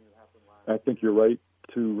year. I think you're right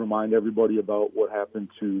to remind everybody about what happened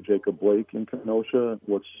to Jacob Blake in Kenosha.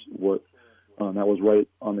 That was right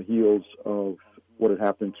on the heels of what had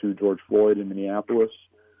happened to George Floyd in Minneapolis,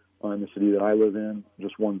 in the city that I live in,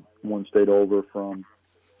 just one state over from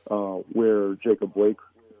where Jacob Blake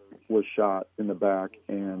was shot in the back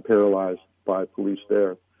and paralyzed by police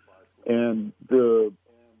there. And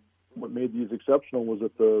what made these exceptional was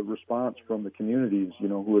that the response from the communities,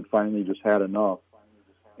 who had finally just had enough.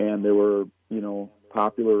 And there were,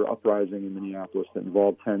 popular uprising in Minneapolis that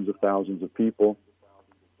involved tens of thousands of people.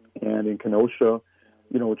 And in Kenosha,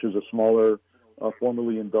 which is a smaller,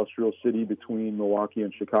 formerly industrial city between Milwaukee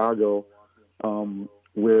and Chicago,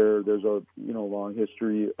 where there's a, long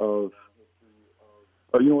history of,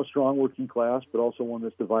 a strong working class, but also one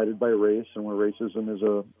that's divided by race, and where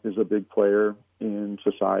racism is a big player in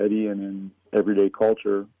society and in everyday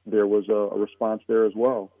culture. There was a response there as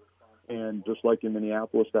well. And just like in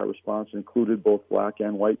Minneapolis, that response included both black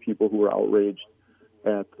and white people who were outraged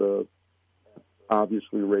at the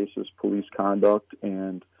obviously racist police conduct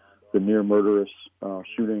and the near murderous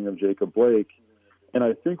shooting of Jacob Blake. And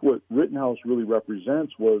I think what Rittenhouse really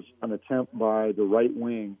represents was an attempt by the right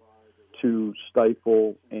wing to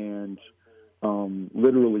stifle and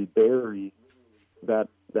literally bury that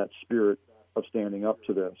spirit of standing up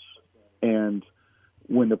to this. And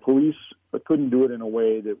when the police couldn't do it in a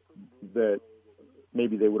way that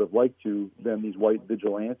maybe they would have liked to, then these white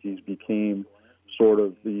vigilantes became sort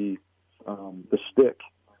of the stick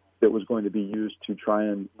that was going to be used to try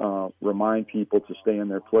and remind people to stay in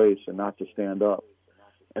their place and not to stand up.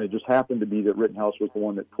 And it just happened to be that Rittenhouse was the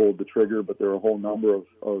one that pulled the trigger, but there are a whole number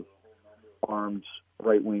of armed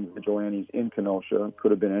right-wing vigilantes in Kenosha. It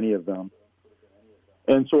could have been any of them.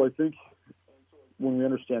 And so I think when we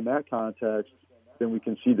understand that context, then we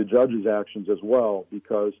can see the judge's actions as well,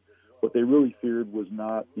 because what they really feared was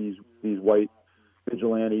not these white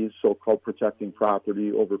vigilantes, so-called protecting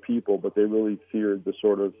property over people, but they really feared the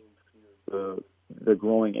sort of the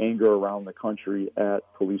growing anger around the country at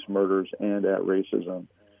police murders and at racism,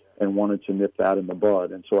 and wanted to nip that in the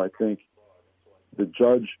bud. And so I think the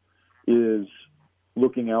judge is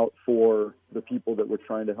looking out for the people that were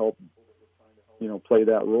trying to help, play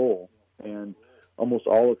that role. And almost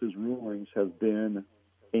all of his rulings have been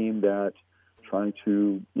aimed at trying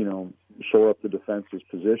to, shore up the defense's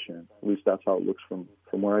position. At least that's how it looks from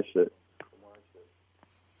where I sit.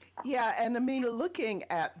 Yeah, and I mean, looking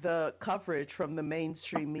at the coverage from the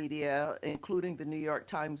mainstream media, including the New York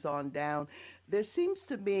Times on down, there seems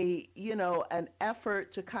to be, an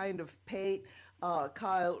effort to kind of paint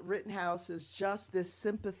Kyle Rittenhouse is just this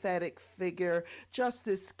sympathetic figure, just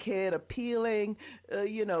this kid appealing,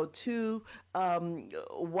 to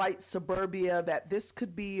white suburbia that this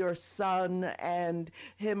could be your son, and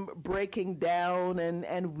him breaking down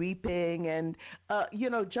and weeping and,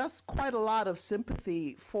 just quite a lot of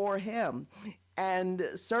sympathy for him. And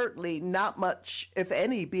certainly not much, if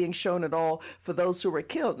any, being shown at all for those who were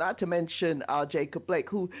killed, not to mention Jacob Blake,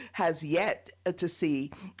 who has yet to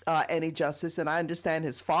see any justice. And I understand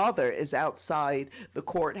his father is outside the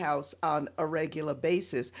courthouse on a regular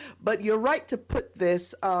basis. But you're right to put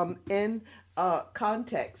this in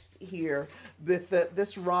context here with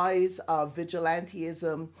this rise of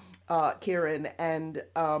vigilantism, Karen, and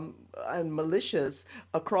militias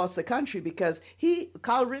across the country, because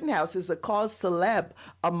Kyle Rittenhouse is a cause célèbre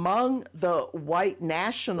among the white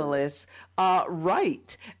nationalists,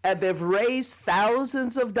 right? And they've raised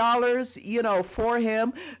thousands of dollars, for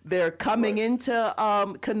him. They're coming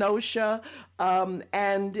into Kenosha.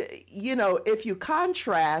 And, if you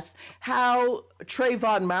contrast how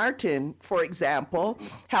Trayvon Martin, for example,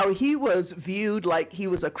 how he was viewed like he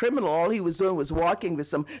was a criminal, all he was doing was walking with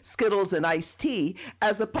some Skittles and iced tea,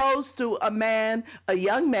 as opposed to a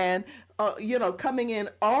young man, coming in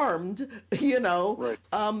armed, Right.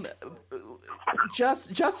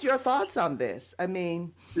 Just your thoughts on this. I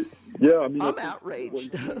mean, I'm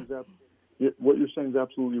outraged. What you're saying is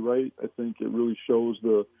absolutely right. I think it really shows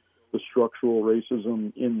the structural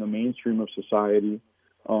racism in the mainstream of society,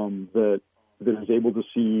 that is able to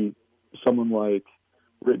see someone like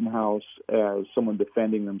Rittenhouse as someone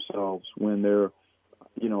defending themselves when they're,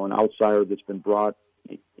 an outsider that's been brought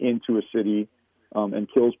into a city and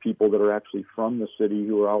kills people that are actually from the city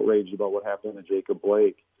who are outraged about what happened to Jacob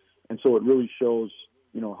Blake. And so it really shows,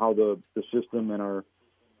 how the system and our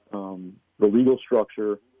the legal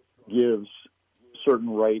structure gives certain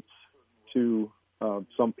rights to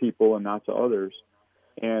some people and not to others.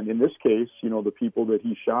 And in this case, the people that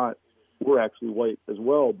he shot were actually white as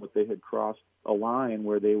well, but they had crossed a line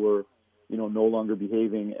where they were, no longer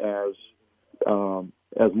behaving as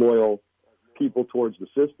loyal people towards the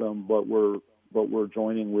system, but were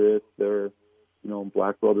joining with their,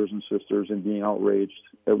 black brothers and sisters in being outraged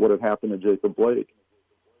at what had happened to Jacob Blake.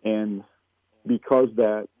 And because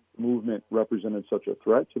that movement represented such a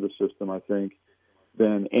threat to the system, I think,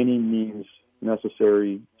 then any means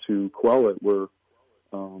necessary to quell it were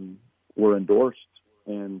endorsed.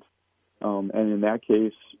 And in that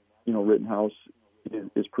case, Rittenhouse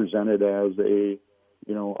is presented as a,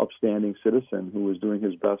 upstanding citizen who is doing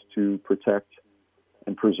his best to protect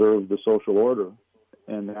and preserve the social order.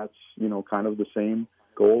 And that's, kind of the same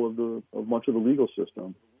goal of much of the legal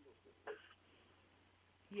system.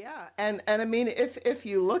 Yeah, and I mean, if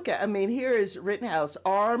you look at, here is Rittenhouse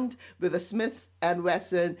armed with a Smith &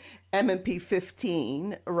 Wesson M&P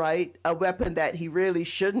 15, right? A weapon that he really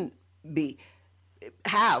shouldn't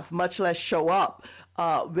have, much less show up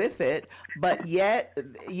with it. But yet,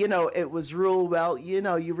 it was ruled, well,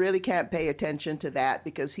 you really can't pay attention to that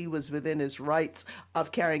because he was within his rights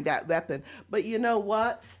of carrying that weapon. But you know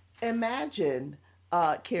what? Imagine,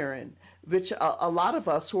 Karen, which a lot of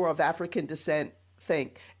us who are of African descent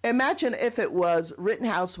think. Imagine if it was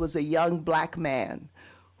Rittenhouse was a young black man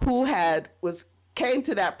who came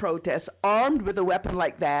to that protest armed with a weapon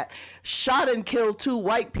like that, shot and killed 2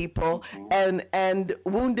 white people and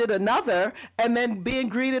wounded another, and then being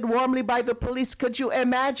greeted warmly by the police. Could you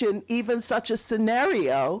imagine even such a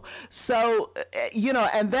scenario? So,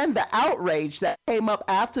 and then the outrage that came up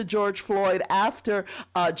after George Floyd, after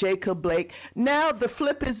Jacob Blake. Now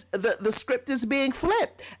the script is being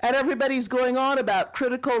flipped, and everybody's going on about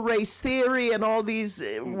critical race theory and all these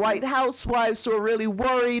white housewives who are really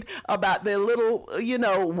worried about their little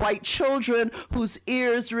white children whose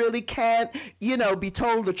ears really can't, be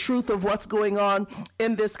told the truth of what's going on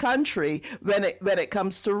in this country when it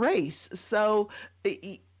comes to race. So,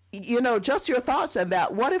 just your thoughts on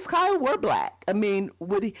that. What if Kyle were black?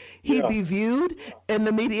 Would he be viewed in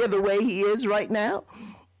the media the way he is right now?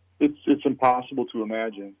 It's impossible to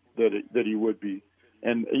imagine that he would be.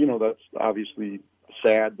 And, that's obviously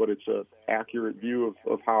sad, but it's an accurate view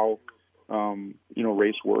of how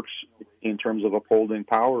race works in terms of upholding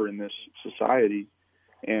power in this society.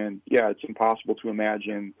 And it's impossible to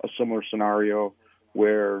imagine a similar scenario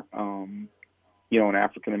where, an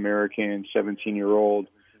African-American 17-year-old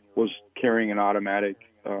was carrying an automatic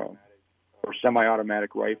or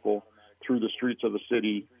semi-automatic rifle through the streets of the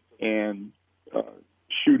city and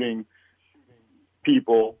shooting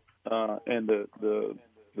people, and that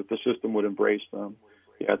the system would embrace them.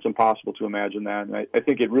 It's impossible to imagine that. And I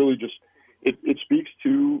think it really just, it speaks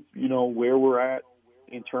to, where we're at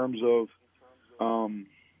in terms of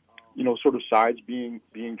sort of sides being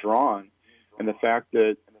drawn, and the fact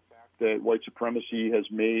that white supremacy has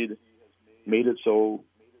made it so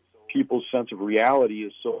people's sense of reality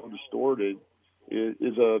is so distorted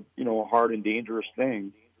is a hard and dangerous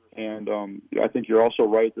thing. And I think you're also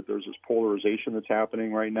right that there's this polarization that's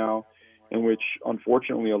happening right now, in which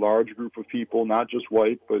unfortunately a large group of people, not just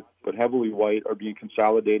white but heavily white, are being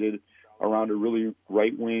consolidated around a really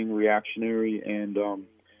right-wing, reactionary, and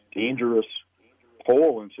dangerous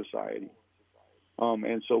pole in society.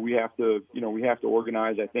 And so we have to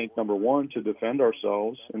organize, I think, number one, to defend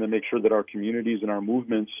ourselves and to make sure that our communities and our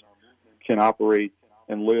movements can operate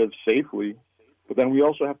and live safely. But then we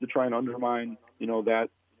also have to try and undermine,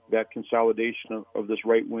 that consolidation of this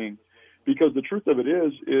right wing, because the truth of it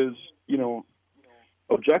is,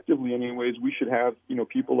 objectively anyways, we should have,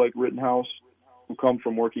 people like Rittenhouse who come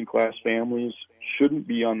from working class families shouldn't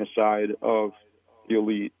be on the side of the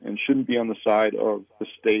elite and shouldn't be on the side of the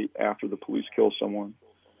state after the police kill someone.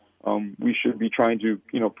 We should be trying to,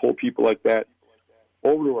 pull people like that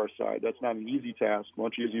over to our side. That's not an easy task,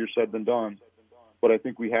 much easier said than done. But I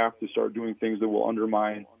think we have to start doing things that will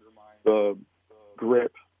undermine the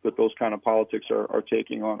grip that those kind of politics are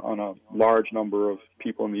taking on a large number of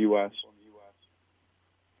people in the U.S.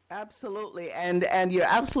 Absolutely. And you're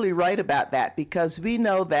absolutely right about that, because we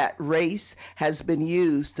know that race has been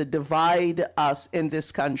used to divide us in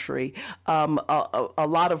this country. A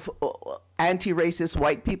lot of anti-racist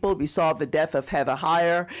white people. We saw the death of Heather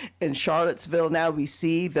Heyer in Charlottesville. Now we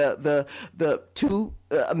see the two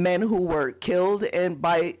men who were killed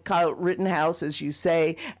by Kyle Rittenhouse, as you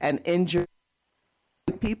say, and injured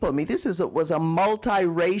people. I mean, this was a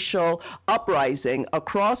multiracial uprising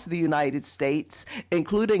across the United States,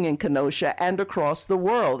 including in Kenosha, and across the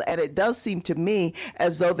world. And it does seem to me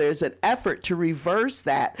as though there's an effort to reverse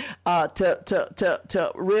that,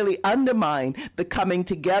 to really undermine the coming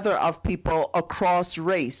together of people across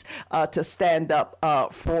race to stand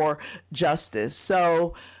up for justice.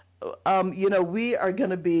 So, we are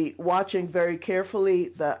going to be watching very carefully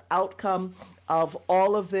the outcome of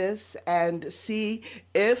all of this and see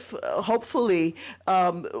if hopefully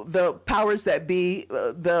the powers that be,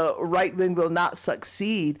 the right wing, will not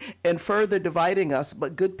succeed in further dividing us,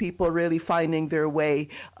 but good people really finding their way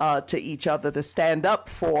to each other to stand up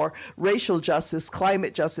for racial justice,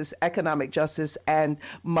 climate justice, economic justice, and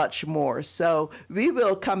much more. So we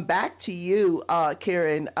will come back to you,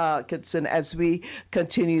 Karen Atkinson, as we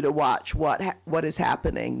continue to watch what is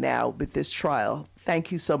happening now with this trial.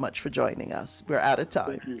 Thank you so much for joining us. We're out of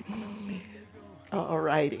time. Thank you. All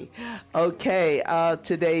righty. Okay,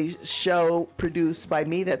 today's show produced by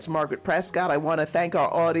me, that's Margaret Prescott. I want to thank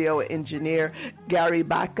our audio engineer, Gary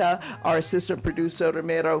Baca, our assistant producer,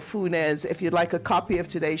 Romero Funes. If you'd like a copy of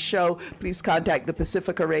today's show, please contact the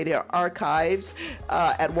Pacifica Radio Archives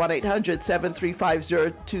at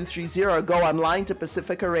 1-800-735-0230, or go online to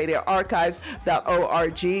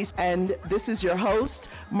pacificaradioarchives.org. And this is your host,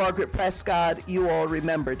 Margaret Prescott. You all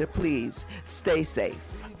remember to please stay safe.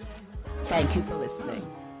 Thank you for listening.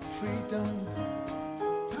 Freedom.